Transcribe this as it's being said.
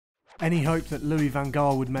Any hope that Louis van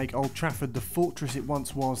Gaal would make Old Trafford the fortress it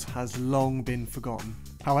once was has long been forgotten.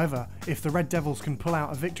 However, if the Red Devils can pull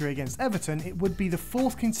out a victory against Everton, it would be the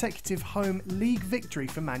 4th consecutive home league victory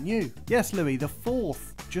for Man U. Yes, Louis, the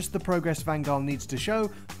 4th. Just the progress Van Gaal needs to show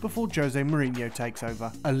before Jose Mourinho takes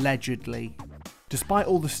over. Allegedly. Despite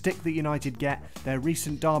all the stick that United get, their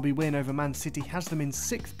recent derby win over Man City has them in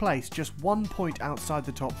 6th place, just 1 point outside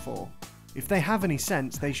the top 4. If they have any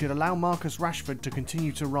sense, they should allow Marcus Rashford to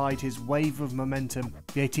continue to ride his wave of momentum.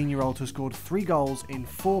 The 18-year-old has scored 3 goals in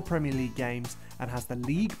 4 Premier League games and has the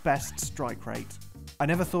league best strike rate. I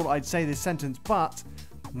never thought I'd say this sentence, but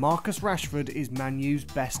Marcus Rashford is Man U's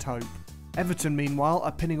best hope. Everton, meanwhile,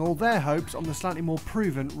 are pinning all their hopes on the slightly more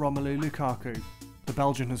proven Romelu Lukaku. The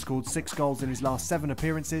Belgian has scored 6 goals in his last 7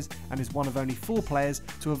 appearances and is one of only 4 players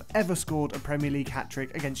to have ever scored a Premier League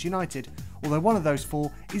hat-trick against United, although one of those 4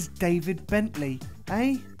 is David Bentley,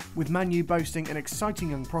 eh? With Man U boasting an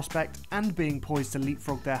exciting young prospect and being poised to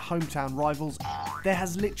leapfrog their hometown rivals, there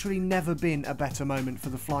has literally never been a better moment for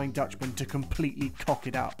the Flying Dutchman to completely cock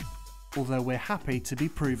it up, although we're happy to be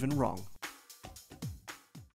proven wrong.